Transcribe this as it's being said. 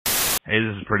Hey,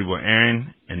 this is Pretty Boy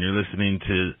Aaron, and you're listening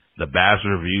to the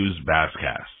bazzreviews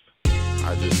bazzcast.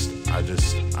 I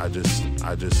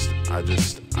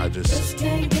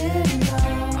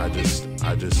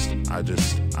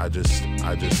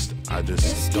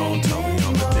just don't tell me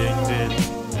I'm addicted,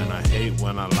 and I hate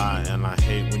when I lie, and I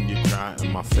hate when you cry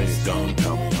in my face. Don't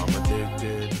tell me I'm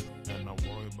addicted.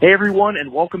 Hey everyone,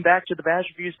 and welcome back to the Bazz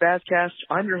Reviews Bazzcast.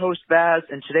 I'm your host Baz,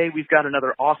 and today we've got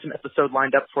another awesome episode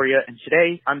lined up for you. And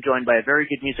today I'm joined by a very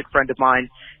good music friend of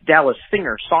mine, Dallas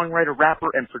singer, songwriter,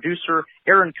 rapper, and producer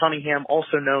Aaron Cunningham,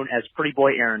 also known as Pretty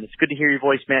Boy Aaron. It's good to hear your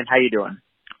voice, man. How you doing?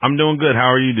 I'm doing good.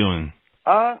 How are you doing?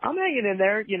 I'm hanging in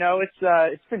there. You know, it's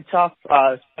been tough,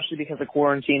 especially because of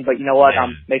quarantine. But you know what? Yeah.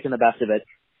 I'm making the best of it.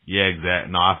 Yeah,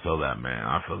 exactly. No, I feel that, man.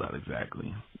 I feel that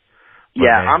exactly. But,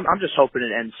 yeah, hey. I'm just hoping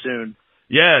it ends soon.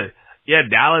 Yeah,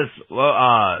 Dallas,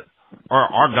 our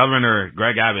governor,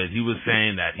 Greg Abbott, he was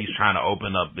saying that he's trying to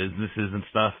open up businesses and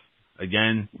stuff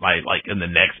again, like in the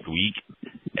next week.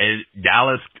 And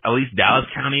Dallas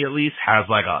County has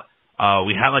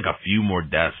we had like a few more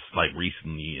deaths like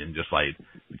recently, and just like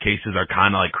the cases are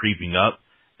kind of like creeping up.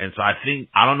 And so I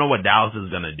don't know what Dallas is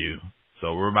going to do.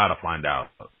 So we're about to find out.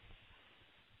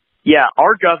 Yeah,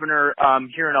 our governor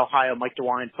here in Ohio, Mike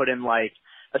DeWine, put in like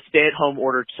a stay-at-home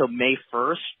order till May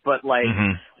 1st, but like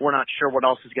we're not sure what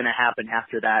else is going to happen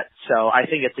after that. So I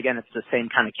think it's the same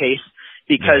kind of case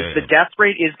because the death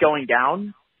rate is going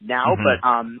down now, but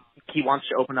he wants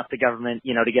to open up the government,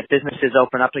 you know, to get businesses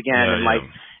open up again and like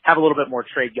have a little bit more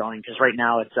trade going, because right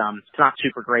now it's not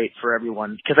super great for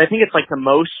everyone, because I think it's like the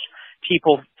most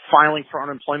people filing for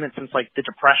unemployment since like the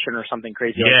Depression or something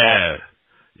crazy like that.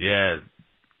 Yeah,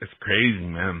 it's crazy,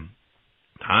 man.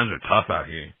 Times are tough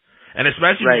out here. And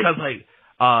especially because, like,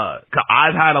 cause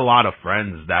I've had a lot of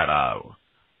friends that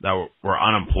were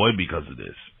unemployed because of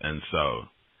this. And so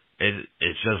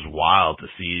it's just wild to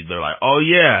see. They're like, oh,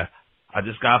 yeah, I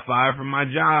just got fired from my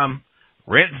job.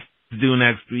 Rent's due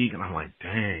next week. And I'm like,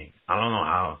 dang, I don't know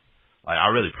how. Like, I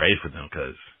really pray for them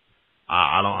because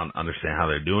I don't understand how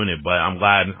they're doing it. But I'm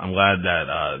glad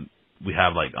that we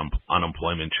have, like,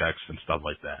 unemployment checks and stuff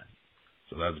like that.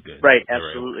 So that's good. Right,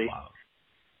 absolutely.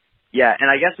 Yeah,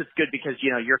 and I guess it's good because,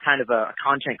 you know, you're kind of a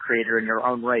content creator in your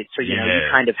own right. So, you know, you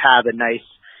kind of have a nice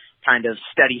kind of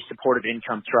steady supportive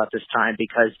income throughout this time,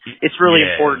 because it's really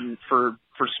important for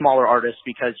smaller artists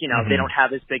because, you know, they don't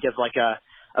have as big of like a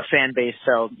fan base.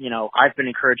 So, you know, I've been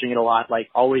encouraging it a lot,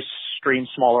 like always stream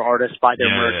smaller artists, buy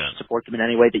their merch, support them in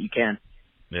any way that you can.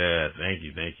 Yeah, thank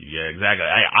you. Yeah, exactly.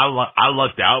 I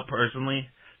lucked out personally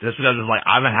just because it's like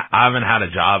I haven't had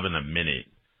a job in a minute.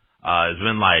 It's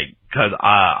been like, cause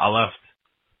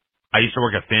I used to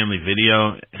work at Family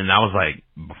Video, and that was like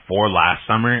before last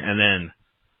summer, and then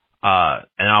I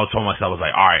told myself, I was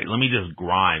like, all right, let me just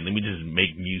grind, let me just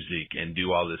make music and do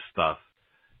all this stuff.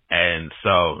 And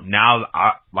so now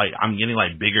I'm getting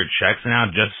like bigger checks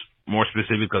now, just more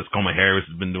specifically because Coma Harris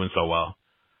has been doing so well.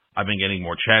 I've been getting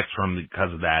more checks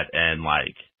because of that, and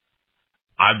like,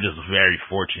 I'm just very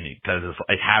fortunate because it's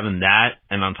like having that,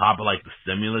 and on top of like the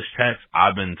stimulus checks,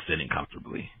 I've been sitting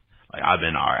comfortably. Like I've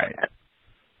been all right.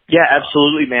 Yeah,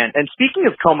 absolutely, man. And speaking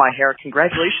of Comb My Hair,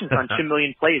 congratulations on 2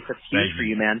 million plays. That's huge for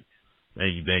you, man.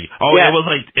 Thank you. Oh, yeah.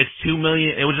 It's 2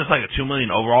 million. It was just like a 2 million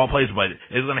overall plays, but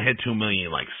it's gonna hit 2 million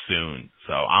like soon.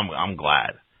 So I'm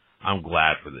glad. I'm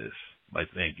glad for this. Like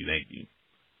thank you.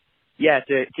 Yeah,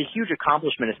 it's a huge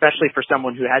accomplishment, especially for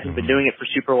someone who hasn't been doing it for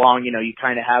super long. You know, you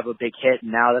kind of have a big hit,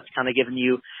 and now that's kind of given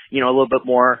you, you know, a little bit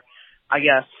more, I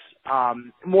guess,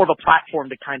 more of a platform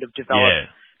to kind of develop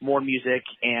more music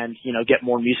and, you know, get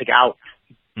more music out.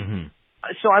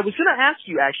 So I was going to ask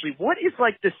you, actually, what is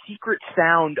like the secret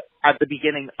sound at the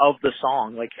beginning of the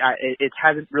song? Like, it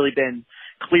hasn't really been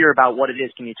clear about what it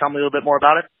is. Can you tell me a little bit more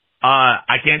about it?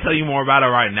 I can't tell you more about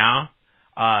it right now.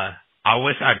 I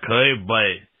wish I could,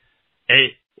 but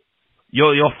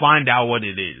you'll find out what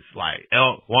it is. Like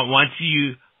once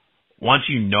you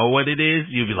know what it is,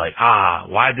 you'll be like,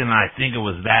 why didn't I think it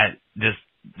was that just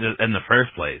in the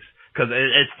first place? Because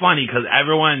it's funny because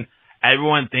everyone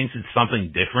thinks it's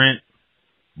something different,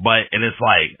 but it is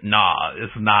like, nah,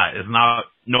 it's not.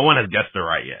 No one has guessed it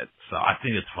right yet. So I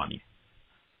think it's funny.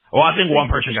 Well, I think one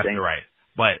person guessed it right,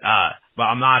 but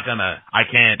I'm not gonna. I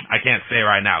can't say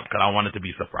right now because I want it to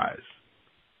be surprised.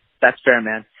 That's fair,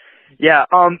 man. Yeah,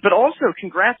 but also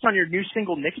congrats on your new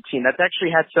single, Nicotine. That's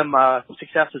actually had some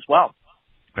success as well.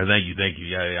 Thank you.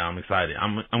 Yeah, I'm excited.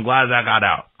 I'm glad that got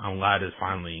out. I'm glad it's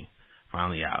finally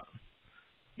out.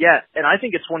 Yeah, and I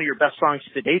think it's one of your best songs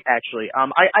to date, actually.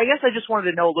 I guess I just wanted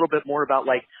to know a little bit more about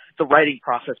like the writing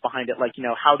process behind it. Like, you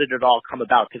know, how did it all come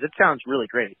about? Because it sounds really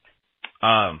great.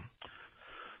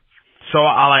 So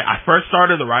I first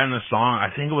started writing the song.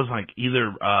 I think it was like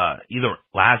either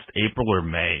last April or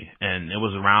May, and it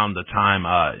was around the time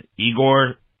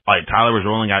Igor, like Tyler was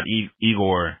rolling out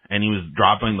Igor, and he was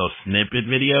dropping those snippet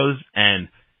videos, and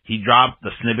he dropped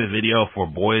the snippet video for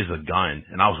Boy Is a Gun,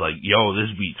 and I was like, yo,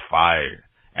 this beat's fire.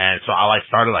 And so I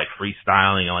started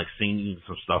freestyling and singing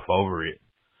some stuff over it,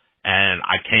 and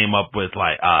I came up with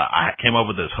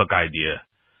this hook idea,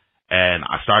 and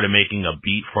I started making a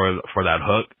beat for that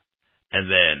hook. And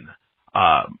then,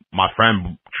 my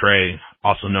friend Trey,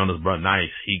 also known as Brunt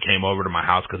Nice, he came over to my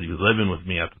house because he was living with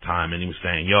me at the time, and he was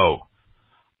saying, yo,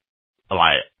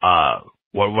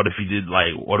 what if he did,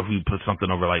 what if we put something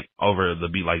over the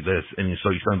beat like this? And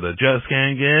so he sung the Just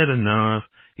Can't Get Enough.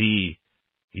 He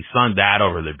sung that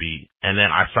over the beat. And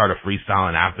then I started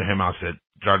freestyling after him.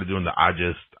 Started doing the I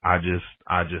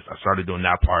started doing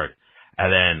that part.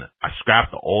 And then I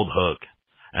scrapped the old hook.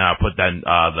 And I put that,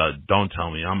 the Don't Tell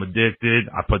Me I'm Addicted.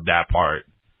 I put that part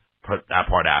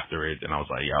after it. And I was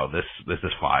like, yo, this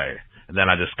is fire. And then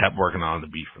I just kept working on the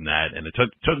beat from that. And it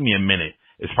took me a minute.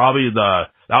 That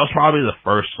was probably the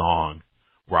first song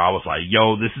where I was like,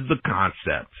 yo, this is the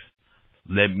concept.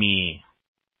 Let me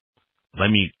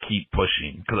keep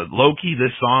pushing. Cause low key,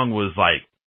 this song was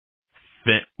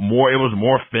it was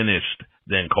more finished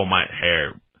than Comb My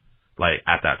Hair,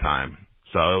 at that time.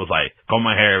 So it was Comb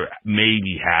My Hair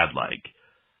maybe had it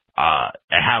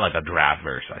had a draft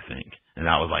verse, I think. And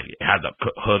that was it had the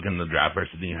hook and the draft verse,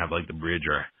 and then you have the bridge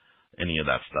or any of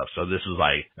that stuff. So this was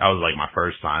that was my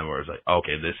first time where it was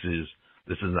okay, this is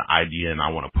an idea and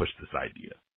I want to push this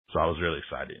idea. So I was really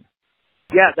excited.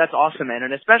 Yeah, that's awesome, man.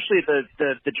 And especially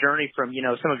the journey from,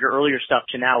 some of your earlier stuff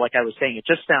to now, like I was saying, it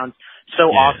just sounds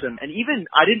so awesome. And even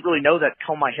I didn't really know that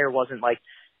Comb My Hair wasn't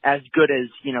as good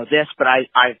as, this, but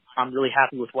I'm really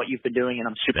happy with what you've been doing, and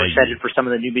I'm super excited for some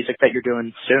of the new music that you're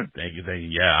doing soon. Thank you.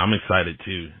 Yeah, I'm excited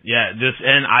too. Yeah,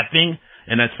 and I think,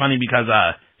 and that's funny because,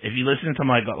 if you listen to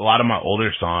a lot of my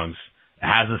older songs, it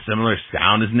has a similar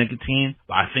sound as Nicotine,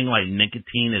 but I think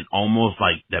Nicotine is almost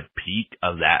the peak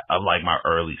of my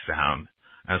early sound.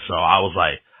 And so I was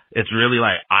it's really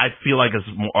I feel it's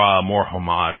more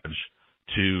homage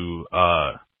to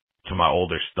my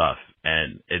older stuff.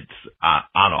 And it's, I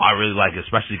don't know, I really like it,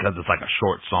 especially because it's a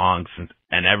short song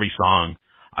and every song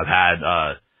I've had,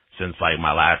 since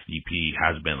my last EP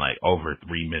has been over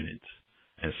 3 minutes.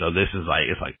 And so this is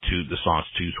the song's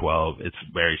 2:12. It's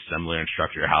very similar in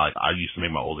structure how I used to make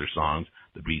my older songs.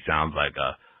 The beat sounds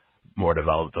more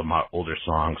developed of my older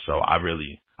songs. So I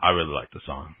really like the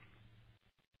song.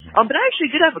 But I actually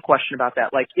did have a question about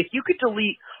that. If you could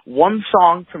delete one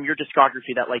song from your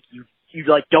discography that you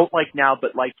don't like now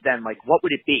but like then, what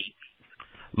would it be?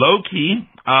 Low key,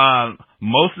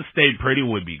 most of Stay Pretty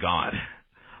would be gone.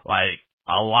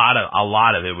 A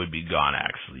lot of it would be gone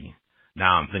actually.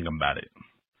 Now I'm thinking about it.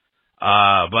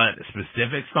 But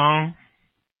specific song,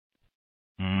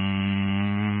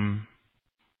 I'm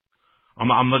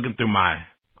looking through my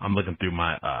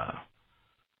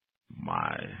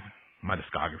my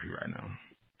discography right now.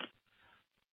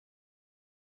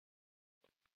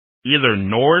 Either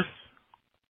North.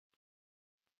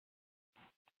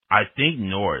 I think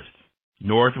North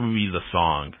would be the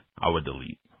song I would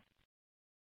delete.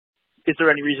 Is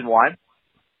there any reason why?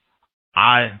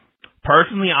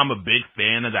 Personally, I'm a big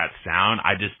fan of that sound.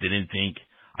 I just didn't think,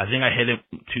 I think I hit it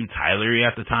too Tyler-y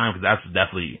at the time, because that's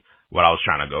definitely what I was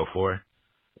trying to go for.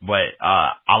 But,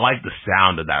 I like the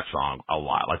sound of that song a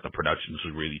lot. The production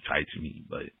was really tight to me,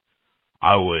 but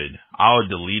I would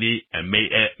delete it and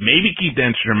maybe keep the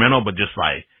instrumental, but just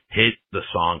hit the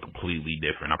song completely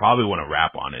different. I probably want to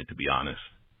rap on it, to be honest.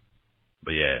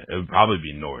 But yeah, it would probably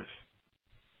be North.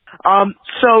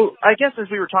 So I guess as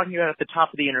we were talking about at the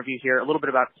top of the interview here, a little bit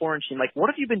about quarantine, what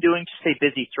have you been doing to stay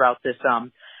busy throughout this,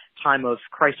 time of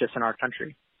crisis in our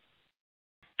country?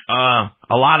 A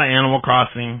lot of Animal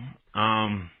Crossing. A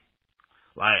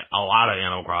lot of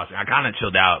Animal Crossing. I kind of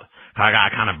chilled out. I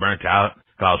got kind of burnt out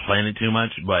because I was playing it too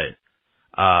much, but,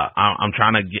 I'm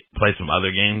trying to play some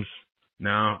other games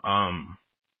now.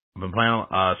 I've been playing,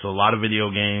 so a lot of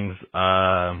video games.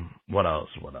 What else?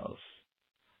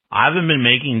 I haven't been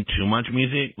making too much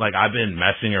music. I've been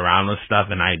messing around with stuff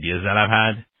and ideas that I've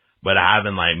had, but I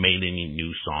haven't made any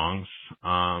new songs.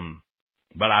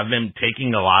 But I've been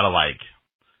taking a lot of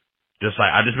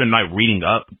I've just been reading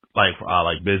up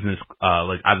business. I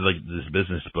have this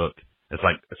business book.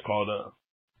 It's called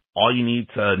All You Need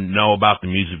to Know About the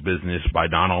Music Business by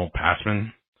Donald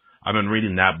Passman. I've been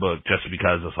reading that book just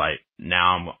because it's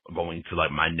now I'm going to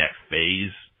my next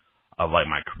phase of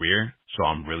my career. So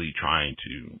I'm really trying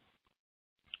to,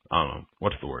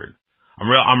 what's the word?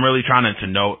 I'm really trying to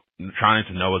trying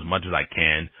to know as much as I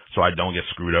can so I don't get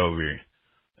screwed over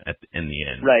in the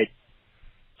end. Right.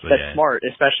 So, That's smart,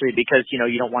 especially because,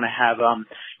 you don't want to have,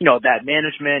 bad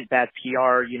management, bad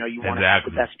PR, you want to have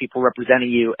the best people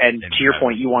representing you. And to your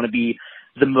point, you want to be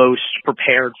the most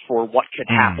prepared for what could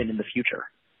happen in the future.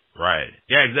 Right.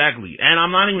 Yeah, exactly. And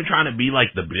I'm not even trying to be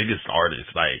like the biggest artist.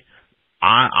 Like,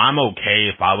 I'm okay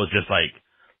if I was just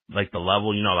like the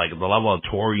level, like the level of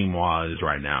Tori Moi is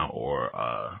right now, or,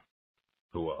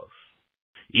 who else?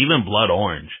 Even Blood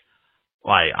Orange.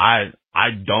 Like, I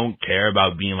don't care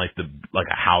about being like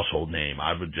a household name.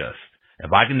 I would just,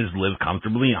 if I can just live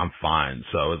comfortably, I'm fine.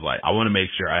 So it's like, I want to make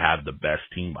sure I have the best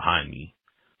team behind me.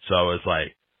 So it's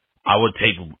like, I would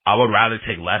rather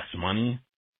take less money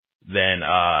than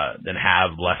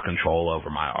have less control over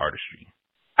my artistry.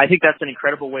 I think that's an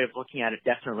incredible way of looking at it,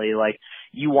 definitely. Like,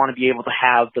 you want to be able to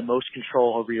have the most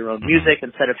control over your own music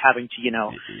instead of having to,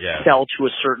 sell to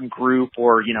a certain group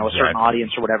or, a certain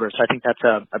audience or whatever. So I think that's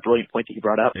a brilliant point that you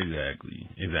brought up. Exactly.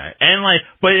 And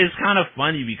but it's kind of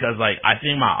funny because I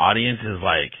think my audience is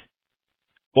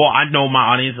I know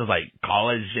my audience is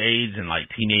college age and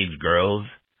teenage girls.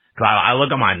 Cause I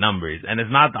look at my numbers and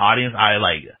it's not the audience I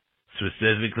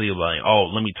specifically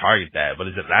oh, let me target that. But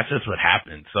that's just what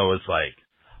happened. So it's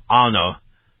I don't know,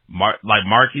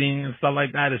 marketing and stuff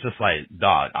like that. It's just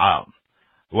dog,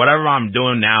 whatever I'm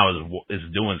doing now is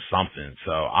doing something.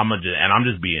 So I'm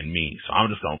just being me. So I'm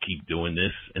just going to keep doing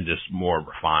this and just more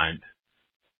refined.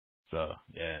 So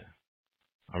yeah,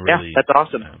 that's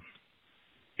awesome.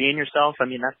 Being yourself. I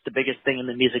mean, that's the biggest thing in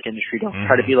the music industry. Don't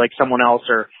try to be like someone else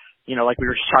or, like we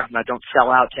were just talking about, don't sell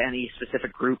out to any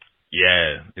specific group.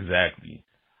 Yeah, exactly.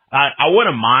 I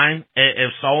wouldn't mind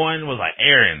if someone was like,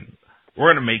 Aaron, we're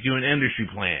going to make you an industry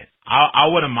plan. I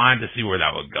wouldn't mind to see where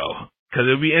that would go. Cause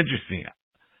it would be interesting.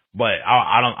 But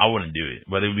I wouldn't do it.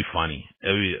 But it would be funny. It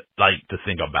would be to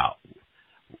think about.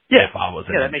 Yeah. If I was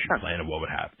an industry plan and what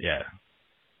would happen. Yeah.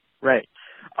 Right.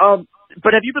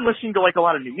 But have you been listening to a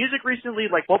lot of new music recently?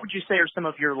 What would you say are some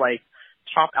of your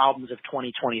top albums of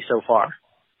 2020 so far?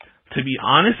 To be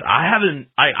honest, I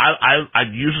haven't. I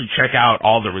usually check out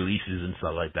all the releases and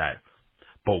stuff like that.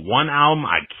 But one album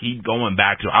I keep going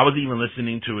back to. I was even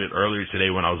listening to it earlier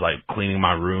today when I was cleaning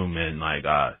my room and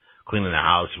cleaning the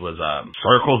house. Was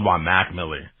Circles by Mac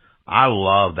Miller. I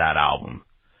love that album,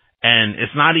 and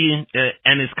it's not even.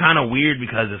 And it's kind of weird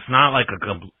because it's not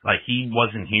he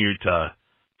wasn't here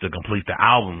to complete the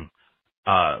album.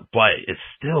 But it's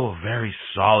still a very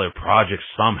solid project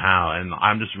somehow, and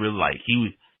I'm just really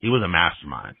he was a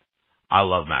mastermind. I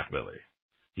love Mac Miller.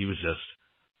 He's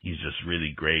just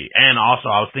really great. And also,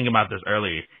 I was thinking about this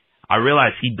earlier. I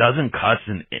realized he doesn't cuss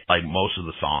in most of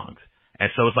the songs,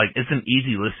 and so it's it's an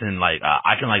easy listen.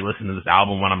 I can listen to this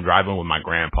album when I'm driving with my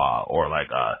grandpa, or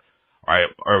I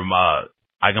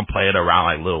can play it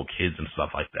around little kids and stuff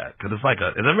like that. Because it's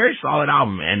it's a very solid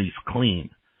album, and he's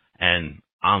clean. And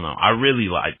I don't know, I really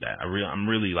like that. I'm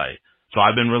really so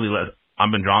I've been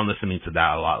drawn listening to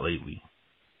that a lot lately.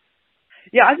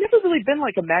 Yeah, I've never really been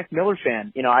a Mac Miller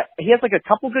fan. He has a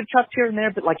couple good cuts here and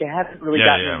there, but I haven't really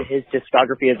gotten into his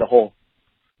discography as a whole.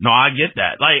 No, I get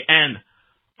that. And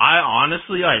I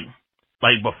honestly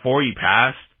before he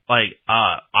passed,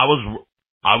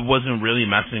 I wasn't really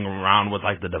messing around with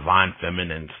the Divine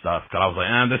Feminine stuff. Cause I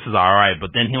was this is alright.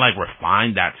 But then he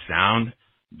refined that sound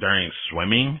during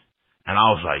Swimming. And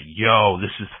I was yo,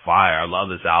 this is fire. I love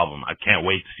this album. I can't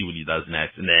wait to see what he does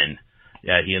next. And then,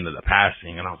 yeah, he ended up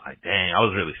passing, and I was dang, I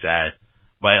was really sad.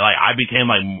 But I became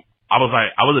I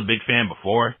was a big fan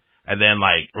before, and then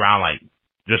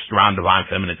just around Divine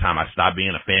Feminine time, I stopped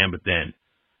being a fan. But then,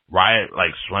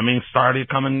 Swimming started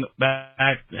coming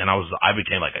back, and I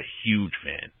became a huge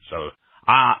fan. So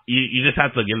you just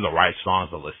have to give the right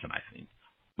songs a listen, I think.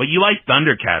 But you like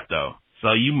Thundercat though,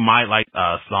 so you might like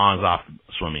songs off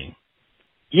Swimming.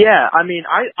 Yeah, I mean,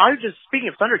 I was just speaking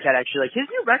of Thundercat, actually, his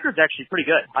new record's actually pretty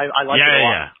good. I like it a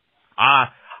lot. Yeah.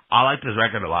 I liked his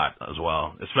record a lot as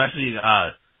well, especially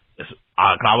cause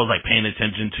I was paying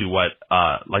attention to what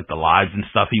the lives and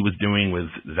stuff he was doing with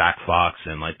Zach Fox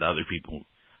and the other people.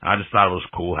 And I just thought it was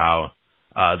cool how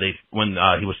when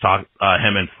he was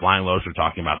him and Flying Lotus were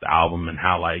talking about the album and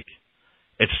how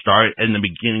it started in the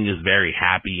beginning is very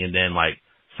happy, and then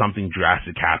something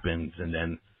drastic happens, and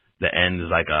then the end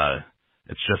is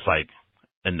it's just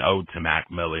an ode to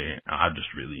Mac Miller. I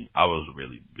was a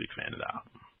really big fan of that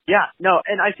album. Yeah, no,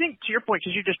 and I think to your point,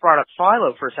 because you just brought up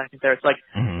Philo for a second there, it's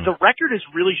the record is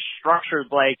really structured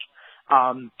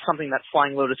something that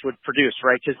Flying Lotus would produce,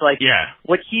 right? Because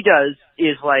what he does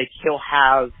is he'll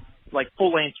have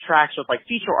full length tracks with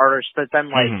feature artists, but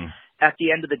then at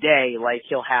the end of the day,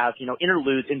 he'll have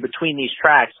interludes in between these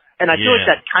tracks, And I feel like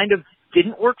that kind of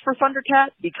didn't work for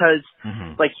Thundercat because,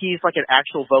 like, he's like an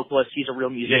actual vocalist. He's a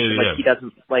real musician. Like, he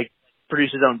doesn't, like,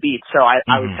 produce his own beats. So I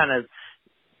was kind of,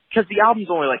 because the album's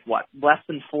only, like, what, less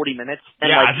than 40 minutes? And,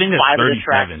 like, I think it's 5 of 37. the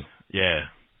tracks.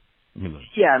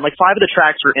 Yeah, and, like, 5 of the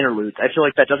tracks are interludes. I feel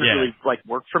like that doesn't really, like,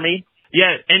 work for me.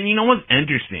 Yeah, and you know what's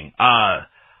interesting?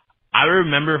 I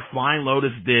remember Flying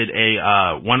Lotus did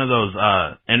one of those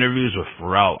interviews with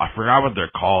Pharrell. I forgot what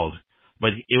they're called,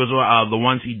 but it was the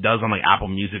ones he does on like Apple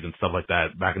Music and stuff like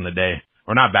that back in the day,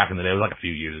 or not back in the day. It was like a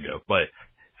few years ago. But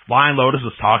Flying Lotus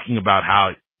was talking about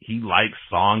how he likes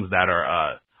songs that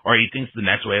are, or he thinks the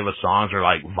next wave of songs are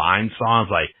like Vine songs,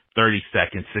 like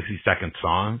 30-second, 60-second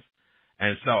songs,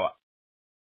 and so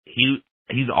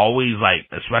he's always like,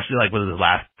 especially like with his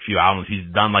last few albums, he's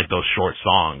done like those short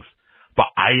songs. But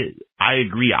I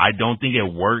agree. I don't think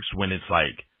it works when it's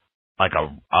like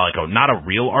a not a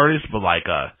real artist, but like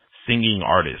a singing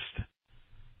artist.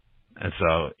 And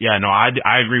so yeah, no, I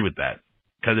agree with that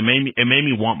because it made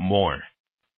me want more.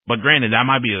 But granted, that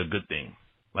might be a good thing.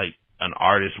 Like an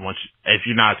artist if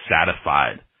you're not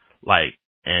satisfied, like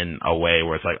in a way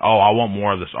where it's like, oh, I want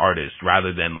more of this artist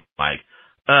rather than like,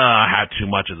 I had too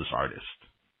much of this artist.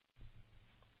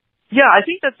 Yeah, I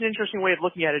think that's an interesting way of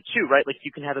looking at it too, right? Like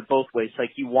you can have it both ways.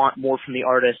 Like you want more from the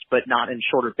artist, but not in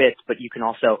shorter bits. But you can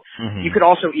also, you could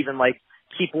also even like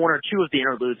keep 1 or 2 of the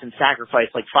interludes and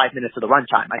sacrifice like 5 minutes of the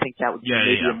runtime. I think that would be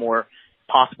maybe a more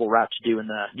possible route to do in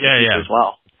the future as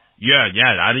well. Yeah,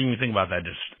 I didn't even think about that.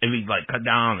 Just if he like cut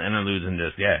down interludes and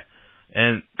just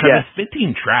and because it's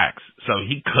 15 tracks, so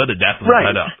he could have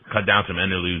definitely cut down some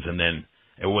interludes, and then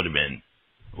it would have been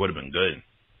good.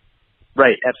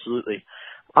 Right, absolutely.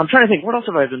 I'm trying to think, what else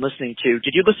have I been listening to?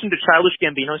 Did you listen to Childish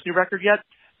Gambino's new record yet?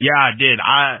 Yeah, I did.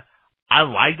 I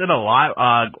liked it a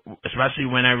lot, especially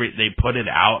whenever they put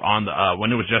it out on the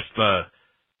when it was just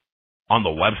on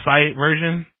the website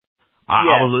version.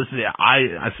 I was listening.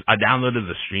 I downloaded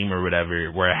the stream or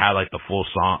whatever where it had like the full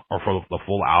song or for the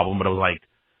full album, but it was like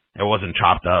it wasn't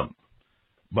chopped up.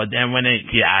 But then when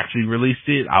he actually released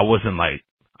it, I was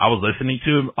listening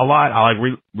to it a lot. I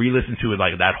like re-listened to it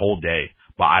like that whole day,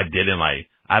 but I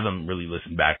haven't really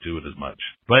listened back to it as much,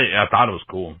 but I thought it was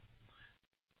cool.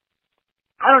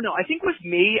 I don't know. I think with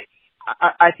me,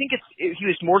 I think he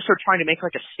was more so trying to make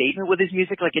like a statement with his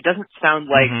music. Like it doesn't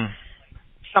sound like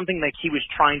something like he was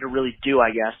trying to really do,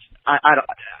 I guess. I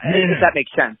if that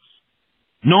makes sense.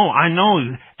 No, I know.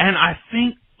 And I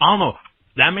don't know,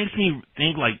 that makes me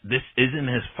think like this isn't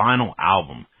his final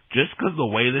album. Just because the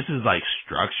way this is like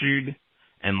structured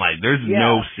and like there's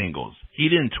no singles. He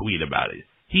didn't tweet about it.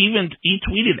 He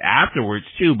tweeted afterwards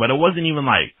too, but it wasn't even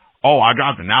like, oh, I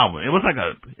dropped an album. It was like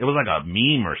a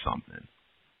meme or something.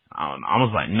 I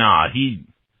was like, nah,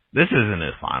 this isn't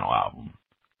his final album.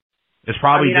 It's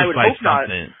probably just like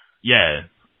something. Not. Yeah.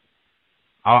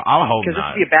 I'll hope not. Because this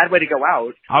would be a bad way to go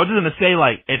out. I was just gonna say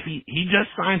like if he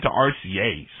just signed to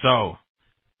RCA, so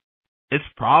it's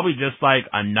probably just like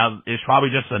it's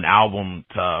probably just an album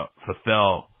to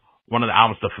fulfill one of the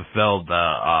albums to fulfill the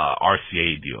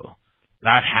RCA deal.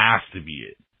 That has to be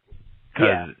it.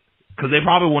 Because they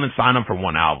probably wouldn't sign him for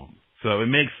one album. So it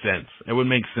makes sense. It would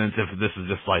make sense if this is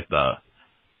just like the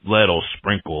little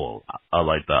sprinkle,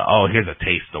 like here's a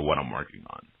taste of what I'm working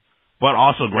on. But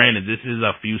also, granted, this is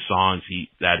a few songs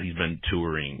that he's been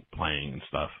touring, playing and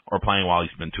stuff, or playing while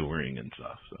he's been touring and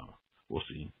stuff. So we'll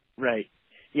see. Right.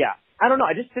 Yeah. I don't know.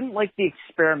 I just didn't like the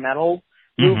experimental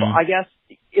move. I guess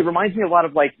it reminds me a lot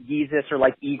of like Yeezus or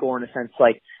like Igor in a sense.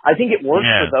 Like I think it works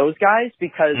for those guys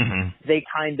because they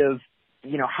kind of,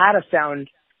 had a sound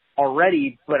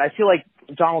already, but I feel like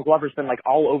Donald Glover's been like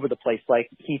all over the place. Like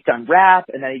he's done rap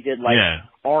and then he did like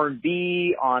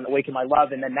R&B on Awaken My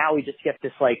Love, and then now we just get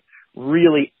this like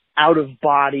really out of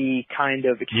body kind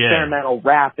of experimental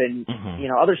rap and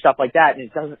other stuff like that, and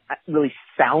it doesn't really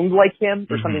sound like him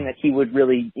or something that he would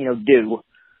really do.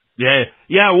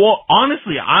 Yeah. Well,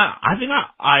 honestly, I think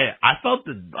I felt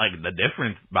the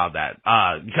difference about that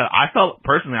because I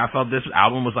felt this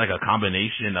album was like a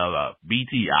combination of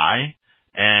BTI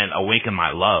and Awaken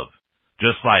My Love,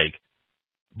 just like.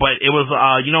 But it was,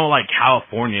 like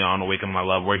California on Awaken My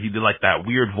Love, where he did like that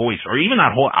weird voice, or even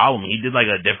that whole album, he did like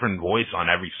a different voice on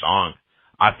every song.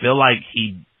 I feel like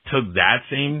he took that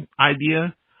same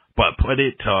idea, but put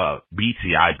it to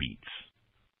BTI beats.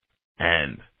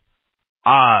 And,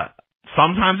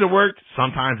 sometimes it worked,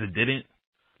 sometimes it didn't.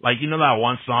 Like, that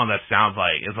one song that sounds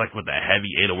like, it's like with the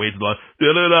heavy 808s, like,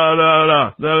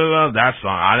 that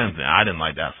song, I didn't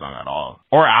like that song at all.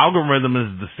 Or Algorithm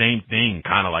is the same thing,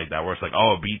 kind of like that, where it's like,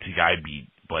 a BTI beat,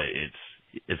 but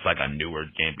it's like a newer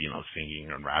Gambino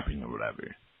singing and rapping or whatever.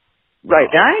 Right,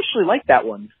 and I actually like that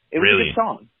one. It was a good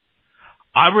song.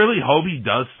 I really hope he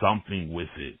does something with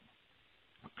it.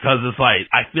 Because it's like,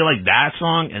 I feel like that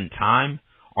song and Time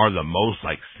are the most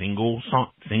like singly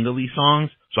songs.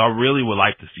 So I really would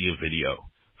like to see a video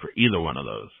for either one of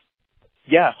those.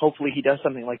 Yeah, hopefully he does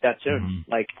something like that soon.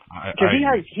 Mm-hmm. Like, cause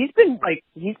he's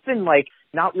been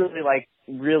not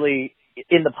really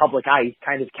in the public eye. He's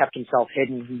kind of kept himself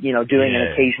hidden, doing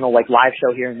an occasional like live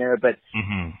show here and there. But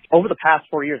over the past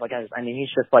 4 years, he's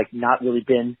just like not really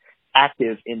been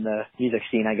active in the music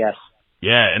scene, I guess.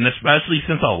 Yeah, and especially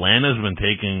since Atlanta's been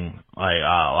taking like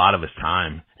a lot of his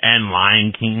time, and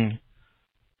Lion King,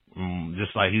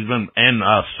 just like he's been, and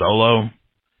Solo,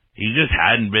 he just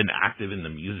hadn't been active in the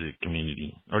music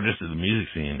community or just in the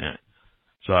music scene yet.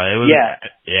 So it was,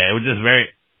 it was just very.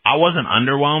 I wasn't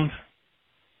underwhelmed,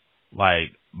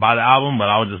 like by the album, but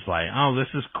I was just like, oh,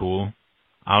 this is cool.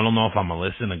 I don't know if I'm gonna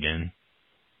listen again,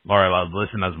 or I'll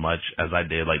listen as much as I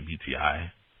did like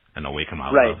BTI and Awaken My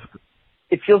Love.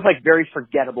 It feels like very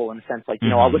forgettable in a sense. Like,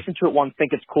 I'll listen to it once,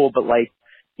 think it's cool, but like,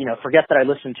 forget that I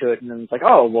listened to it, and then it's like,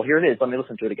 oh, well, here it is. Let me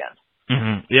listen to it again.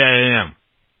 Mm-hmm. Yeah.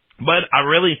 But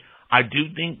I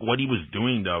do think what he was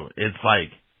doing though, it's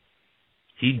like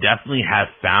he definitely has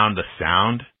found a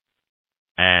sound,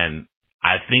 and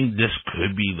I think this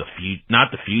could be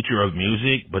not the future of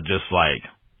music, but just like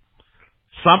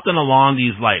something along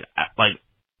these like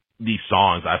these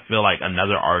songs. I feel like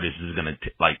another artist is gonna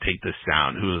take this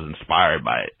sound who is inspired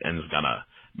by it and is gonna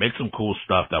make some cool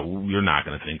stuff that you're not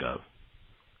gonna think of.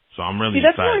 So I'm really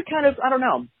that's excited. where I don't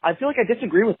know. I feel like I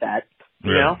disagree with that.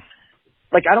 You Yeah. know,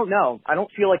 like I don't know. I don't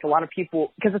feel like a lot of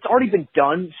people, because it's already been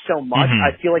done so much.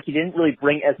 I feel like he didn't really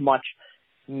bring as much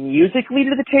musically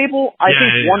to the table. I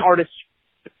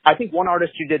think one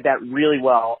artist who did that really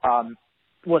well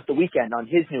was The Weeknd on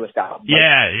his newest album.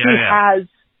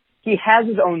 He has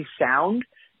his own sound,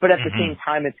 but at the same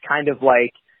time, it's kind of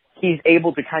like he's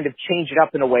able to kind of change it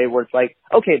up in a way where it's like,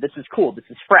 okay, this is cool, this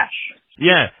is fresh.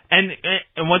 Yeah, and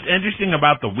what's interesting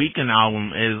about the Weeknd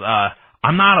album is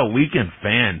I'm not a Weeknd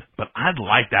fan, but I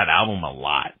like that album a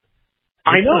lot.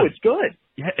 It's good.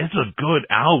 Yeah, it's a good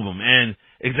album, and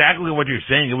exactly what you're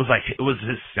saying. It was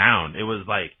his sound. It was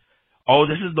like, oh,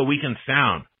 this is the Weeknd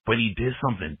sound. But he did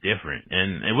something different,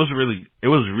 and it was really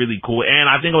cool. And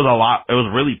I think it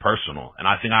was really personal, and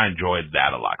I think I enjoyed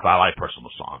that a lot because I like personal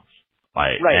songs.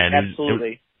 Like, right, and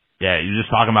absolutely. You're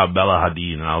just talking about Bella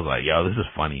Hadid, and I was like, yo, this is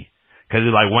funny because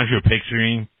like once you're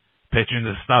picturing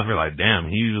this stuff, you're like, damn,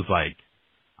 he was like,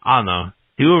 I don't know,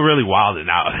 he was really wilding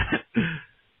out.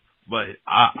 But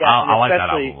I like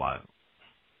that album a lot.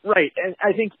 Right, and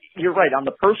I think you're right on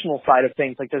the personal side of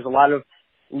things. Like, there's a lot of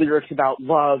lyrics about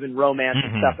love and romance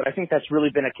and stuff, but I think that's really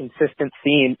been a consistent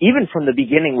theme, even from the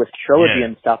beginning with Trilogy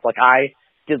and stuff. Like, I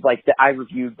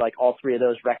reviewed like all three of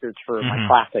those records for my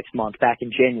Classics month back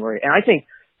in January, and I think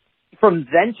from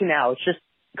then to now, it's just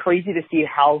crazy to see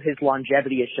how his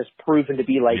longevity has just proven to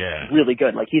be like really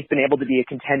good. Like, he's been able to be a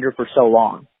contender for so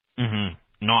long.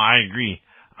 No, I agree.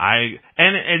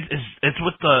 It's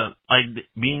with the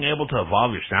being able to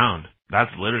evolve your sound.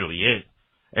 That's literally it.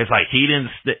 It's like he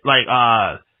didn't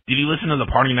did you listen to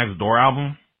the Party Next Door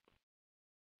album?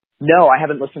 No, I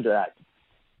haven't listened to that.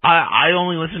 I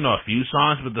only listened to a few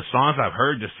songs, but the songs I've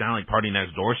heard just sound like Party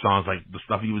Next Door songs, like the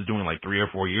stuff he was doing like 3 or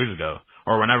 4 years ago,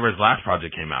 or whenever his last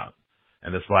project came out.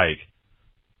 And it's like,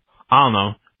 I don't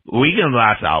know, Weeknd's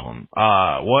last album.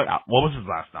 What was his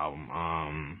last album?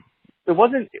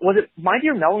 Was it My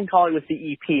Dear Melancholy was the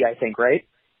EP, I think, right?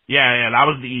 Yeah, that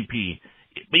was the EP.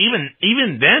 But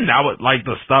even then, that would like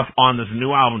the stuff on this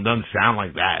new album doesn't sound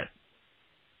like that.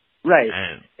 Right.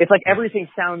 And it's like everything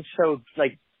sounds so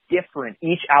like different.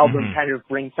 Each album kind of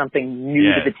brings something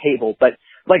new to the table. But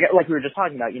like we were just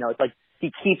talking about, it's like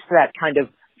he keeps that kind of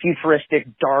futuristic,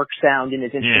 dark sound in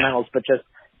his instrumentals, but just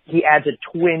he adds a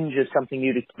twinge of something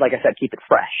new to, like I said, keep it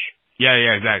fresh. Yeah,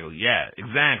 exactly. Yeah,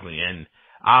 exactly. And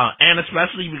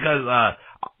especially because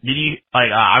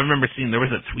I remember seeing there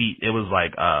was a tweet. It was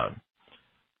like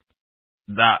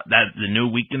that the new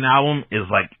Weeknd album is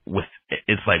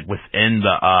within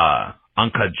the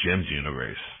Uncut Gems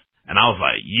universe, and I was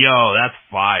like, yo, that's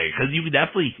fire, because you can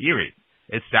definitely hear it.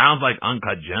 It sounds like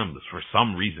Uncut Gems for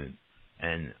some reason,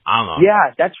 and I don't know.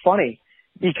 Yeah, that's funny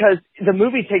because the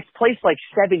movie takes place like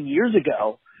 7 years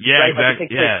ago. Yeah, right? exactly.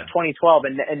 Like, it takes place in 2012,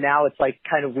 and now it's like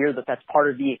kind of weird that that's part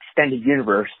of the extended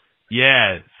universe.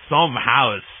 Yeah,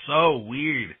 somehow it's so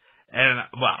weird,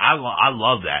 but I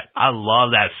love that. I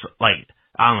love that. Like,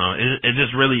 I don't know. It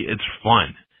just really, it's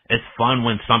fun. It's fun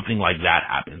when something like that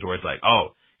happens, where it's like,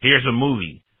 oh, here's a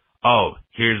movie. Oh,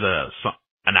 here's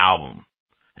an album,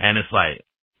 and it's like,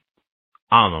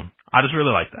 I don't know. I just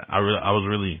really liked that. I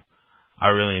really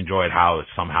enjoyed how it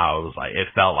was like, it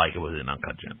felt like it was in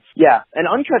Uncut Gems. Yeah, and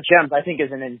Uncut Gems I think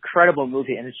is an incredible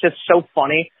movie, and it's just so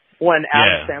funny when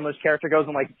Adam Sandler's character goes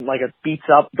and like beats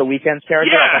up The Weeknd's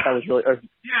character. I thought that was really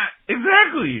yeah,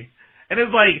 exactly. And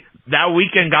it's like that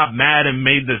Weeknd got mad and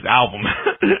made this album,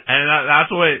 and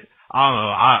that's what I don't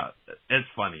know. It's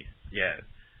funny. Yeah,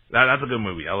 that's a good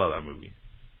movie. I love that movie.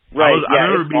 Right. I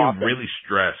remember being really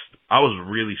stressed. I was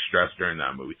really stressed during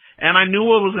that movie. And I knew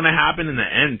what was going to happen in the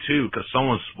end, too, because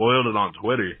someone spoiled it on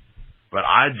Twitter. But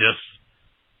I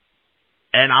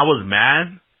was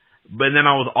mad, but then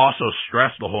I was also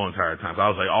stressed the whole entire time. So I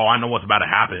was like, oh, I know what's about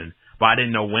to happen, but I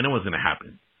didn't know when it was going to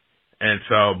happen. And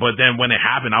so, but then when it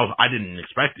happened, I didn't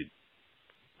expect it.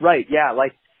 Right, yeah.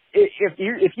 Like,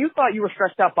 if you thought you were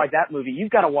stressed out by that movie,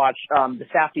 you've got to watch the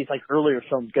Safdie's like earlier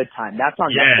film, Good Time. That's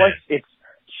on Netflix. It's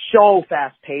so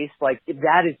fast paced, like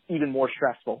that is even more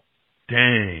stressful.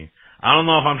 Dang, I don't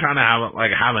know if I'm trying to have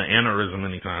an aneurysm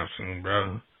anytime soon,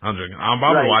 bro. I'm joking. I'm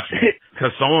about to watch it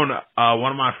because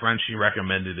one of my friends, she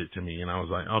recommended it to me, and I was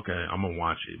like, okay, I'm gonna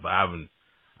watch it, but I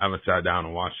haven't sat down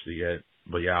and watched it yet.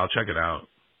 But yeah, I'll check it out.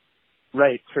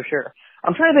 Right, for sure.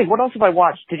 I'm trying to think, what else have I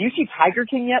watched? Did you see Tiger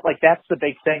King yet? Like that's the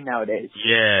big thing nowadays.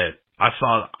 Yeah, I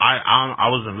saw. I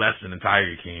was invested in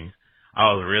Tiger King.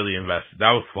 I was really invested.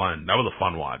 That was fun. That was a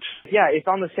fun watch. Yeah, it's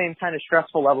on the same kind of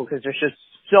stressful level because there's just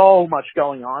so much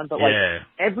going on. But, like,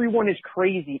 everyone is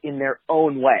crazy in their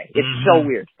own way. It's so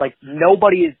weird. Like,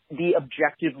 nobody is the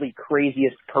objectively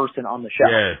craziest person on the show.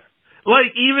 Yeah.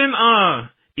 Like, even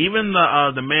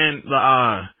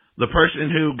the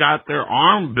person who got their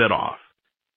arm bit off.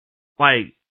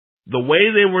 Like, the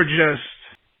way they were just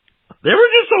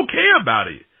okay about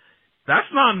it.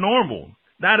 That's not normal.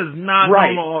 That is not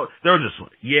normal. They're just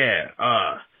like,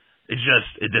 it's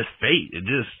just fate.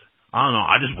 I don't know.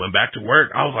 I just went back to work.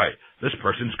 I was like, this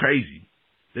person's crazy.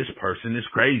 This person is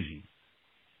crazy.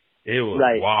 It was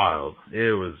wild.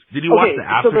 It was. Did you watch the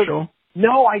after show?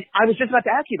 No, I was just about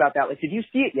to ask you about that. Like, did you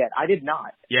see it yet? I did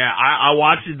not. Yeah, I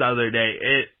watched it the other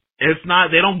day. It's not.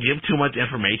 They don't give too much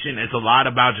information. It's a lot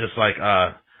about just like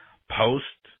post.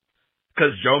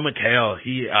 Because Joe McHale,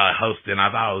 he hosted, and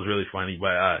I thought it was really funny,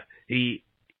 but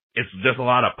it's just a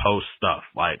lot of post stuff,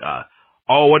 like,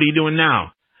 oh, what are you doing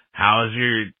now? How has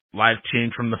your life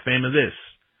changed from the fame of this?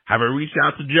 Have I reached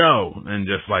out to Joe? And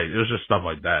just like, it was just stuff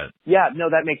like that. Yeah, no,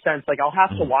 that makes sense. Like, I'll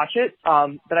have to watch it,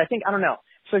 but I think, I don't know.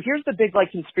 So here's the big,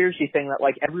 like, conspiracy thing that,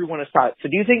 like, everyone has thought. So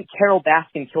do you think Carol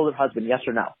Baskin killed her husband, yes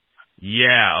or no?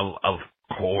 Yeah, of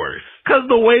course.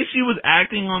 Because the way she was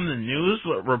acting on the news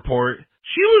report,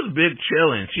 she was big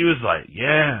chilling. She was like,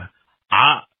 yeah,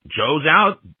 Joe's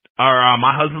out. Or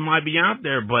my husband might be out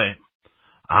there, but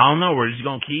I don't know. We're just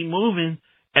gonna keep moving.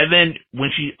 And then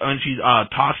when she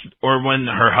talks, or when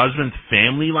her husband's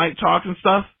family like talks and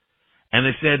stuff, and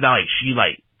they said that like she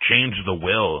like changed the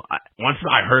will. Once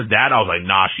I heard that, I was like,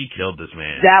 nah, she killed this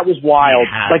man. That was wild.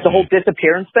 Like the whole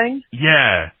disappearance thing.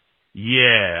 Yeah.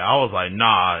 I was like,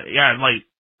 nah. Yeah, like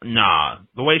nah.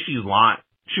 The way she was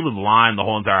lying the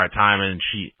whole entire time, and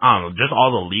I don't know, just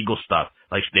all the legal stuff.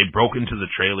 Like, they broke into the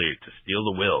trailer to steal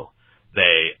the will.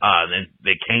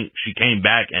 She came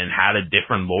back and had a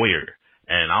different lawyer.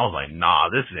 And I was like,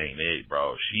 nah, this ain't it,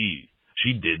 bro.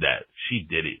 She did that. She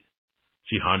did it.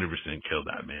 She 100% killed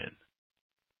that man.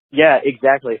 Yeah,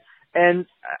 exactly. And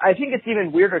I think it's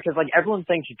even weirder because, like, everyone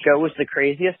thinks Joe is the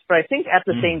craziest, but I think at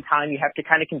the same time you have to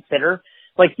kind of consider,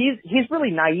 like, he's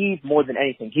really naive more than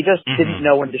anything. He just didn't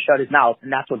know when to shut his mouth,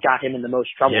 and that's what got him in the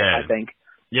most trouble, I think.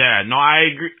 Yeah, no, I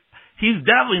agree. He's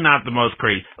definitely not the most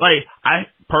crazy. Like, I'm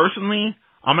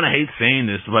going to hate saying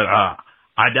this, but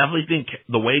I definitely think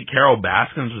the way Carol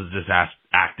Baskins was just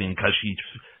acting, because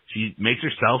she makes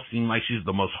herself seem like she's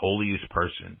the most holiest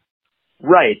person.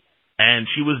 Right. And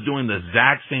she was doing the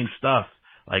exact same stuff,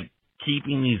 like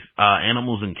keeping these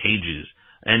animals in cages.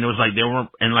 And it was like they were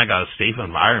in like a safe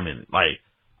environment. Like,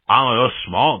 I don't know, it was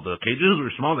small. The cages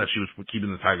were small that she was keeping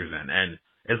the tigers in. And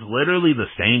it's literally the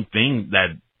same thing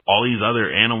that all these other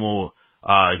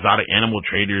exotic animal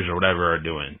traders or whatever are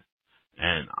doing.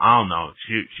 And I don't know,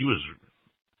 she was,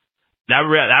 that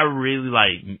really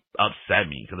like upset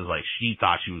me, because it's like she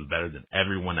thought she was better than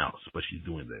everyone else, but she's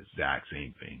doing the exact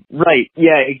same thing. Right,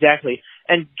 yeah, exactly.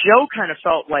 And Joe kind of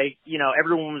felt like,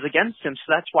 everyone was against him, so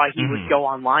that's why he would go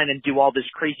online and do all this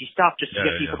crazy stuff just to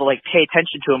get people to like pay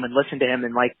attention to him and listen to him,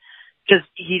 and like, just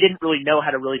he didn't really know how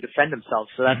to really defend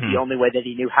himself, so that's the only way that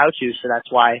he knew how to, so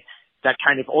that's why that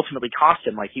kind of ultimately cost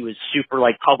him. Like, he was super,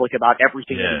 like, public about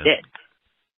everything that he did.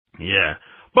 Yeah.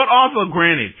 But also,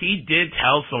 granted, he did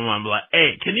tell someone, like,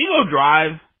 hey, can you go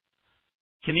drive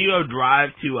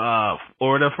to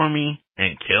Florida for me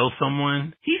and kill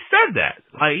someone. He said that.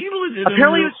 Like, he legitimately...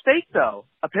 Apparently it was fake, though.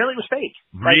 Apparently it was fake.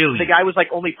 Really? Like, the guy was, like,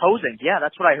 only posing. Yeah,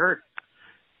 that's what I heard.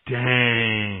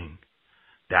 Dang.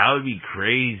 That would be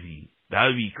crazy. That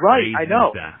would be crazy. Right, I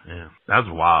know. Yeah, that's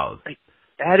wild. Like,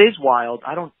 that is wild.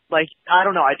 I don't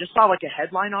know. I just saw, like, a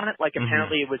headline on it. Like,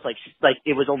 apparently it was, like,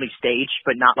 it was only staged,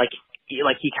 but not, like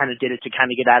he kind of did it to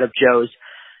kind of get out of Joe's,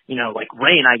 you know, like,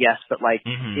 reign, I guess. But, like,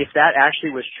 if that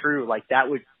actually was true, like, that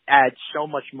would add so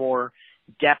much more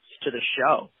depth to the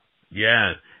show.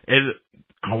 Yeah.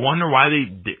 I wonder why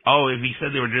if he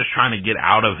said they were just trying to get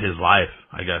out of his life,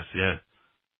 I guess, yeah.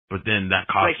 But then that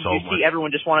cost so much. You see,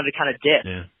 everyone just wanted to kind of dip.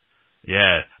 Yeah.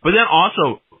 Yeah. But then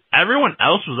also, everyone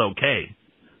else was okay.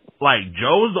 Like,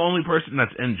 Joe was the only person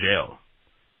that's in jail.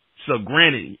 So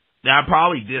granted, that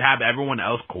probably did have everyone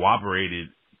else cooperated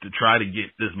to try to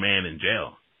get this man in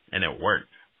jail. And it worked.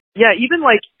 Yeah, even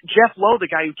like Jeff Lowe, the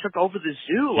guy who took over the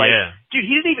zoo, like, dude,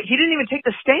 he didn't even take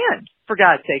the stand, for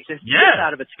God's sakes, and he got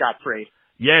out of it scot-free.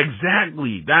 Yeah,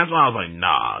 exactly. That's why I was like,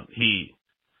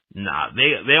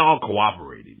 they all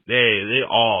cooperated. They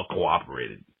all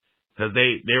cooperated. Cause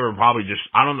they were probably just,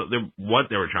 I don't know what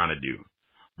they were trying to do,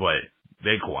 but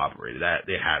they cooperated. That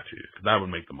they had to, cause that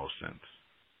would make the most sense.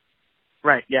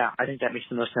 Right. Yeah. I think that makes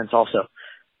the most sense also.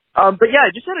 But yeah, I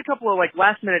just had a couple of like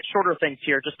last minute shorter things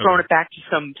here, just throwing it back to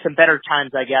some better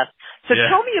times, I guess. So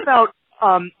tell me about,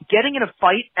 getting in a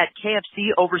fight at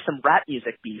KFC over some rap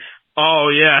music beef. Oh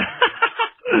yeah.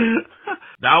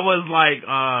 That was like,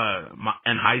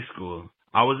 in high school.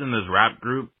 I was in this rap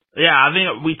group. Yeah, I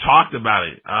think we talked about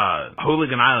it.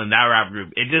 Hooligan Island, that rap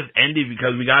group. It just ended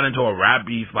because we got into a rap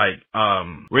beef. Like,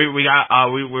 we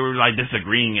were like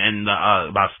disagreeing and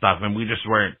about stuff, and we just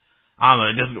weren't. I don't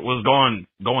know. It just was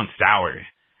going sour.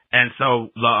 And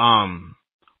so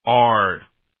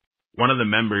one of the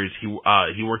members, he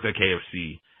worked at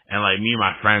KFC, and like me and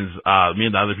my friends,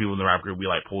 me and the other people in the rap group, we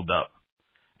like pulled up,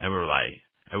 and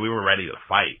we were ready to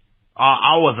fight.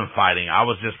 I wasn't fighting. I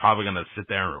was just probably gonna sit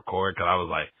there and record because I was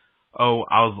like,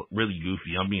 I was really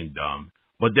goofy. I'm being dumb.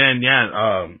 But then,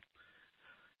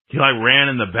 he like ran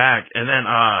in the back, and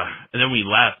then we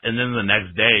left. And then the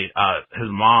next day, his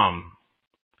mom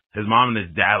and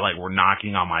his dad like were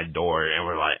knocking on my door, and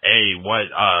we're like, hey,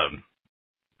 what?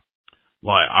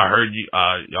 Like I heard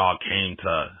y'all came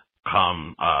to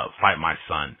come fight my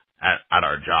son at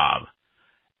our job,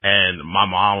 and my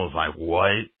mom was like,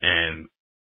 what? And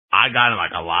I got in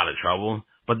like a lot of trouble.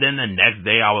 But then the next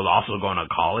day I was also going to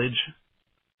college.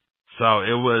 So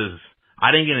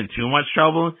I didn't get in too much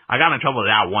trouble. I got in trouble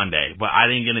that one day, but I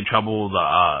didn't get in trouble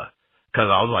cause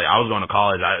I was going to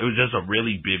college. It was just a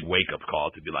really big wake up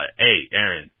call to be like, hey,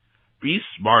 Aaron, be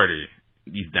smarter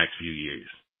these next few years.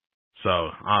 So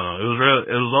I don't know.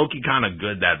 It was low-key kind of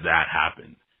good that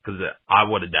happened, cause I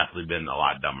would have definitely been a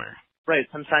lot dumber. Right.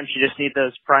 Sometimes you just need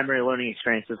those primary learning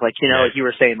experiences. Like, like you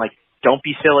were saying, like, don't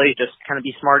be silly, just kind of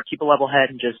be smart, keep a level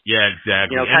head, and just,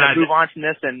 exactly. Kind of move on from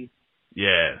this. And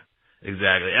yeah,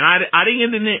 exactly. And I didn't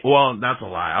get in it. Well, that's a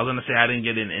lie. I was going to say I didn't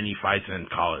get in any fights in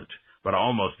college, but I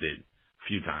almost did a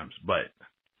few times. But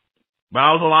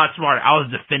I was a lot smarter. I was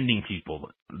defending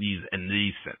people in these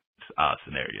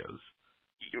scenarios.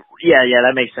 Yeah,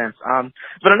 that makes sense.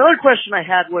 But another question I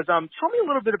had was, tell me a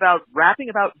little bit about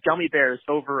rapping about gummy bears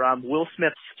over Will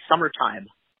Smith's Summertime.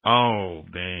 Oh,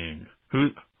 dang.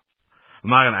 I'm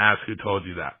not going to ask who told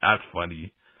you that. That's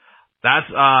funny. That's,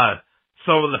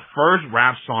 so the first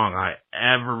rap song I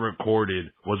ever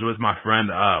recorded was with my friends,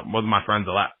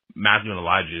 Matthew and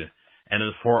Elijah. And it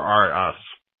was for our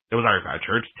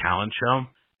church talent show.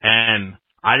 And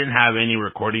I didn't have any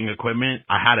recording equipment.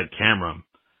 I had a camera.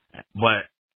 But,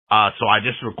 so I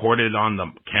just recorded on the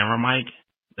camera mic.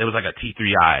 It was like a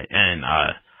T3i. And,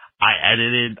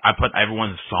 I put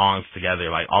everyone's songs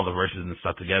together, like all the verses and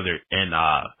stuff together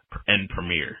in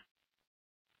Premiere.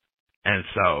 And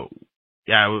so,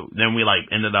 then we like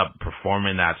ended up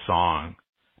performing that song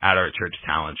at our church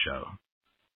talent show.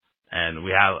 And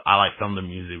I like filmed the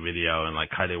music video and like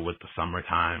cut it with the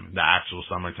actual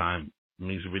summertime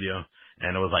music video.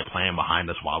 And it was like playing behind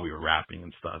us while we were rapping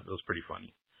and stuff. It was pretty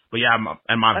funny. But yeah,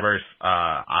 in my verse,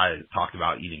 I talked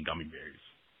about eating gummy bears.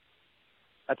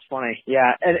 That's funny.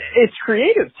 Yeah. And it's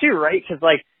creative too, right? Because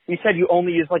like you said, you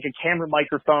only use like a camera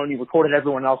microphone, you recorded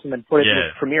everyone else and then put it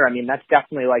in Premiere. I mean, that's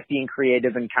definitely like being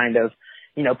creative and kind of,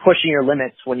 pushing your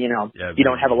limits when, you don't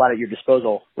have a lot at your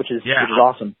disposal, which is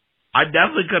awesome. I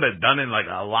definitely could have done it like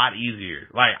a lot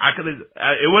easier. Like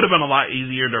it would have been a lot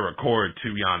easier to record,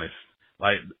 to be honest.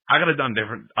 Like I could have done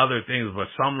different other things,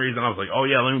 but for some reason I was like, oh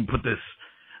yeah, let me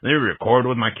record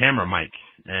with my camera mic.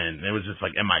 And it was just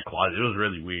like in my closet. It was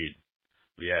really weird.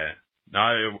 But yeah,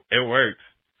 no, it worked.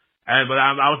 But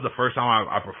that was the first time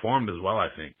I performed as well, I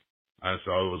think.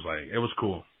 So it was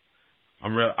cool. I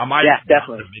might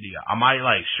definitely the video. I might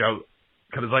like show,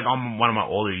 cause it's like on one of my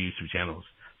older YouTube channels.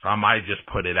 So I might just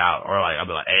put it out, or like I'll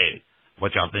be like, hey,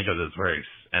 what y'all think of this verse?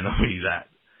 And I'll use that.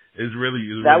 It's really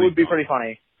would be pretty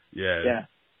funny. Yeah. Yeah.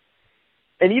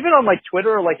 And even on like Twitter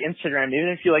or like Instagram,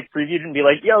 even if you like previewed and be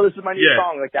like, yo, this is my new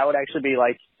song, like that would actually be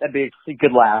like, that'd be a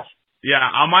good laugh. Yeah,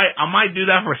 I might do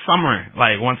that for summer.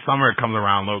 Like once summer comes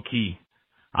around, low key,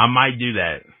 I might do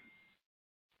that.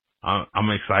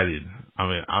 I'm excited. I'm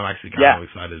actually kind of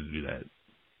excited to do that.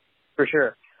 For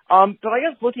sure. But I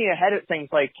guess looking ahead at things,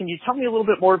 like, can you tell me a little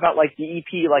bit more about like the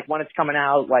EP, like when it's coming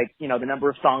out, like, you know, the number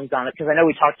of songs on it? Because I know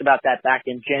we talked about that back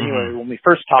in January when we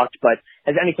first talked, but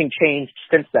has anything changed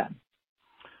since then?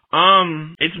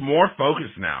 It's more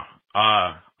focused now.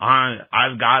 I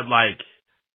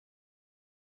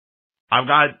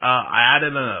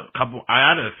added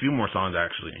a few more songs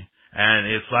actually, and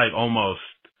it's like almost,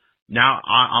 now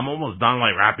I'm almost done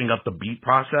like wrapping up the beat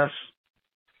process,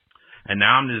 and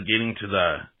now I'm just getting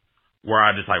to where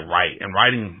I just like write, and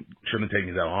writing shouldn't take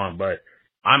me that long, but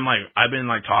I've been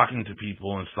like talking to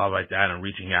people and stuff like that and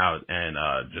reaching out, and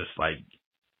just like,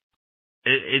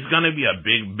 it's going to be a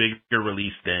bigger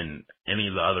release than any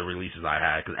of the other releases I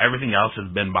had, because everything else has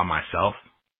been by myself.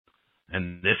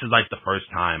 And this is like the first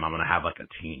time I'm going to have like a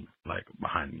team like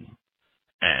behind me.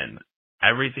 And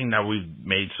everything that we've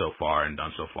made so far and done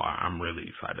so far, I'm really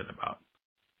excited about.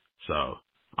 So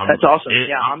that's awesome.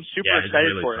 I'm super excited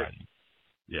really for exciting. It.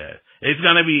 Yeah. It's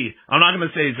going to be, I'm not going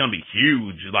to say it's going to be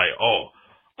huge. Like, oh,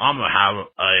 I'm going to have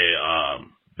a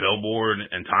billboard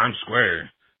in Times Square.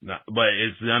 No, but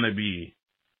it's going to be,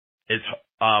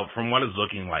 from what it's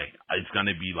looking like, it's going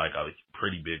to be like a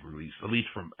pretty big release, at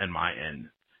least in my end.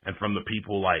 And from the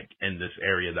people like in this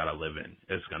area that I live in,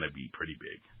 it's going to be pretty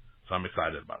big. So I'm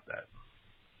excited about that.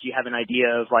 Do you have an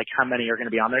idea of like how many are going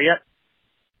to be on there yet?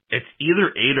 It's either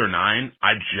 8 or 9.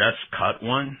 I just cut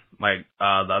one like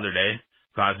the other day.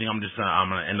 So I think I'm going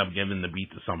to end up giving the beat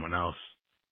to someone else.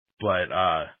 But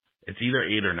it's either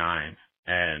 8 or 9.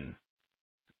 And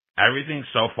everything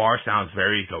so far sounds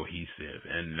very cohesive,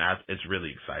 and it's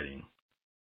really exciting.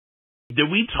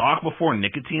 Did we talk before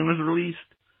Nicotine was released?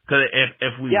 Because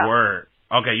if we were,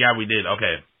 okay, yeah, we did.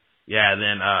 Okay, yeah,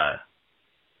 then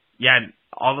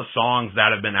all the songs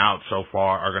that have been out so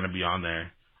far are going to be on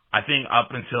there. I think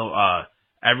up until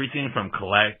everything from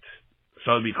Collect,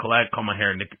 so it'd be Collect, Comb My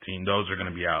Hair, Nicotine. Those are going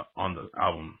to be out on the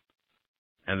album,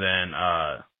 and then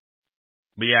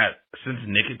but yeah, since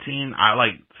Nicotine, I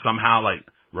like somehow like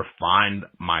refined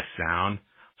my sound,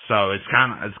 so it's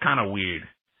kind of weird.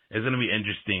 It's gonna be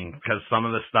interesting because some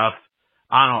of the stuff,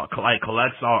 I don't know, like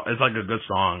Colette's it's like a good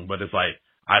song, but it's like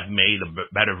I've made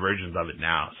better versions of it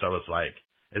now, so it's like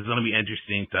it's gonna be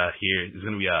interesting to hear. It's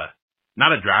gonna be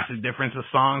not a drastic difference of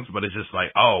songs, but it's just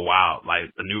like, oh wow,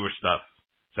 like the newer stuff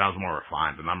sounds more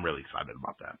refined, and I'm really excited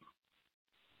about that.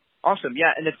 Awesome, yeah,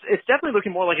 and it's definitely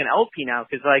looking more like an LP now,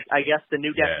 because like I guess the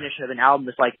new definition of an album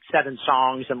is like 7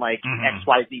 songs and like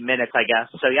XYZ minutes, I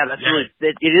guess. So yeah, that's really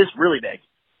it is really big.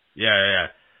 Yeah.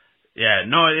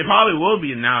 No, it probably will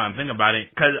be now. I'm thinking about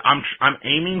it, because I'm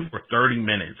aiming for 30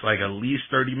 minutes, like at least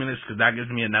 30 minutes, because that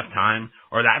gives me enough time,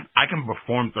 or that I can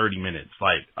perform 30 minutes,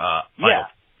 like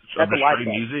that's a live set.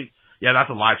 Music. Yeah,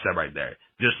 that's a live set right there.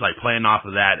 Just like playing off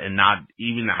of that and not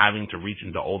even having to reach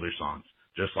into older songs.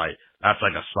 Just like, that's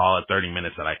like a solid 30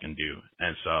 minutes that I can do.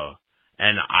 And so,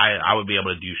 and I would be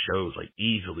able to do shows like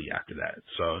easily after that.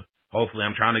 So hopefully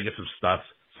I'm trying to get some stuff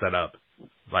set up,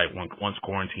 like once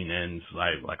quarantine ends,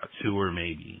 like a tour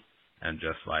maybe, and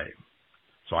just like,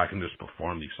 so I can just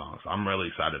perform these songs. I'm really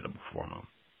excited to perform them.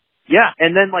 Yeah.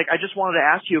 And then like, I just wanted to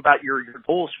ask you about your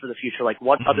goals for the future. Like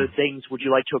what other things would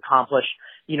you like to accomplish,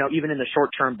 you know, even in the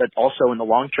short term, but also in the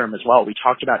long term as well? We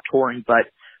talked about touring,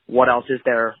 but what else is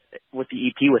there with the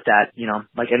EP with that, you know,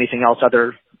 like anything else,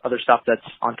 other stuff that's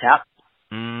on tap?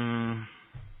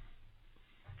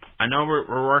 I know we're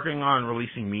working on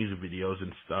releasing music videos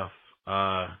and stuff.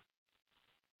 I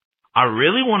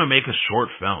really want to make a short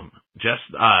film, just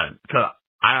cause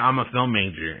I'm a film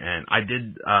major, and I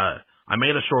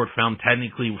made a short film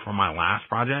technically for my last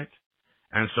project.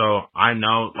 And so I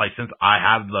know, like, since I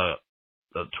have the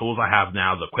tools I have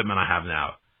now, the equipment I have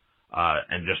now,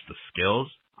 and just the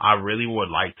skills, I really would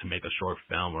like to make a short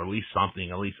film, or at least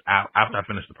something, at least after I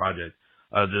finish the project,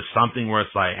 just something where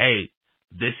it's like, hey,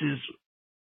 this is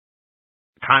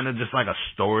kind of just like a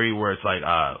story where it's like,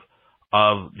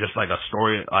 of just like a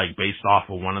story, like based off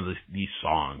of one of these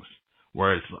songs,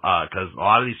 where it's, cause a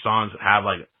lot of these songs have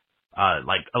like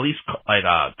at least like,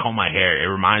 Comb My Hair. It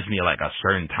reminds me of like a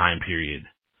certain time period.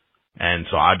 And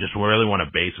so I just really want to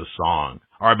base a song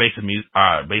or base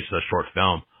a short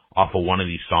film off of one of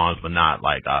these songs, but not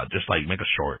like, just like make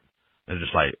a short. And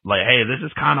just like, hey, this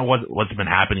is kind of what's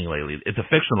been happening lately. It's a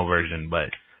fictional version,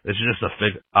 but this is just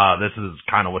this is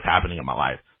kind of what's happening in my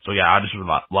life. So yeah, I just would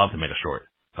love to make a short.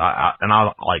 So I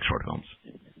like short films.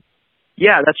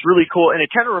 Yeah, that's really cool. And it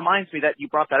kind of reminds me that you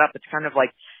brought that up. It's kind of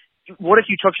like, what if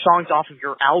you took songs off of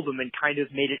your album and kind of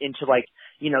made it into like,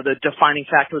 you know, the defining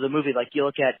factor of the movie? Like you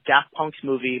look at Daft Punk's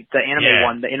movie, the anime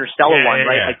one, the Interstellar one,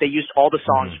 right? Like they used all the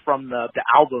songs from the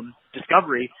album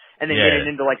Discovery and they made it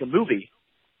into like a movie.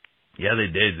 Yeah,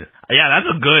 they did. Yeah, that's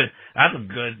a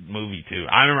good movie too.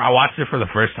 I remember I watched it for the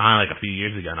first time like a few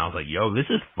years ago and I was like, yo, this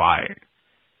is fire.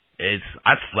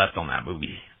 I slept on that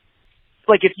movie.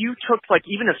 Like if you took like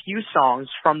even a few songs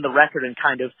from the record and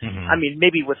kind of, I mean,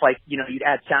 maybe with like, you know, you'd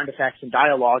add sound effects and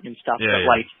dialogue and stuff, but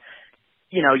like,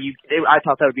 you know, I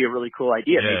thought that would be a really cool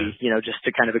idea, maybe, you know, just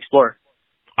to kind of explore.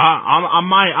 I'm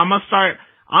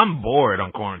bored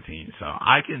on quarantine, so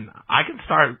I can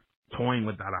start toying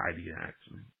with that idea.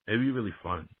 Actually, it'd be really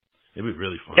fun.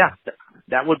 Yeah,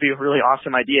 that would be a really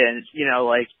awesome idea, and you know,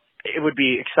 like it would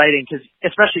be exciting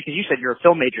especially because you said you're a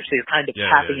film major, so you're kind of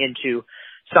tapping into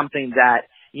something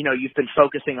that, you know, you've been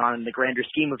focusing on in the grander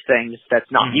scheme of things that's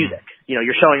not music. You know,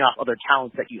 you're showing off other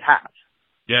talents that you have.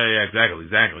 Yeah, exactly.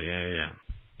 Yeah.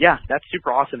 Yeah, that's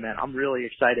super awesome, man. I'm really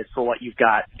excited for what you've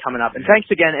got coming up. And thanks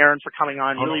again, Aaron, for coming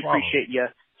on. Really appreciate you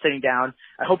sitting down.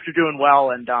 I hope you're doing well,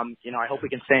 and, you know, I hope we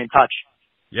can stay in touch.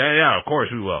 Yeah, of course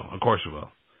we will.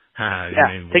 Yeah,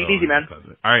 take it easy, man.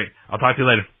 All right, I'll talk to you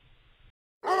later.